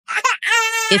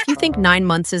If you think 9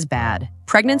 months is bad,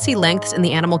 pregnancy lengths in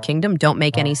the animal kingdom don't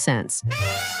make any sense.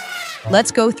 Let's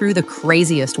go through the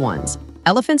craziest ones.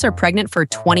 Elephants are pregnant for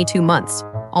 22 months,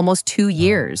 almost 2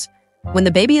 years. When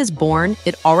the baby is born,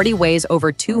 it already weighs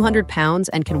over 200 pounds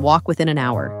and can walk within an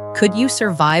hour. Could you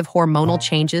survive hormonal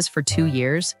changes for 2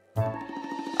 years?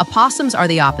 Opossums are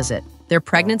the opposite. Their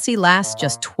pregnancy lasts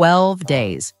just 12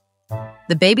 days.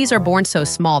 The babies are born so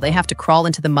small they have to crawl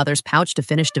into the mother's pouch to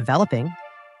finish developing.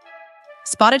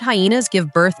 Spotted hyenas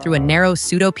give birth through a narrow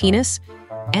pseudopenis,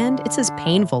 and it's as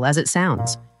painful as it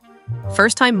sounds.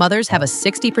 First-time mothers have a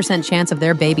 60% chance of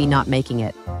their baby not making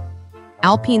it.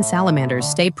 Alpine salamanders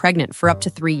stay pregnant for up to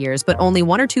 3 years, but only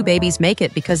 1 or 2 babies make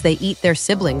it because they eat their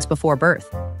siblings before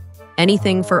birth.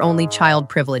 Anything for only child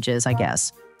privileges, I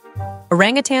guess.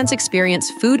 Orangutans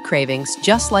experience food cravings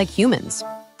just like humans.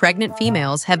 Pregnant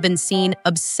females have been seen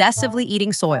obsessively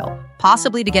eating soil,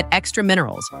 possibly to get extra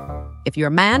minerals. If you're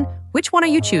a man, which one are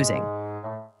you choosing?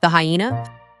 The hyena?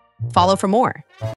 Follow for more.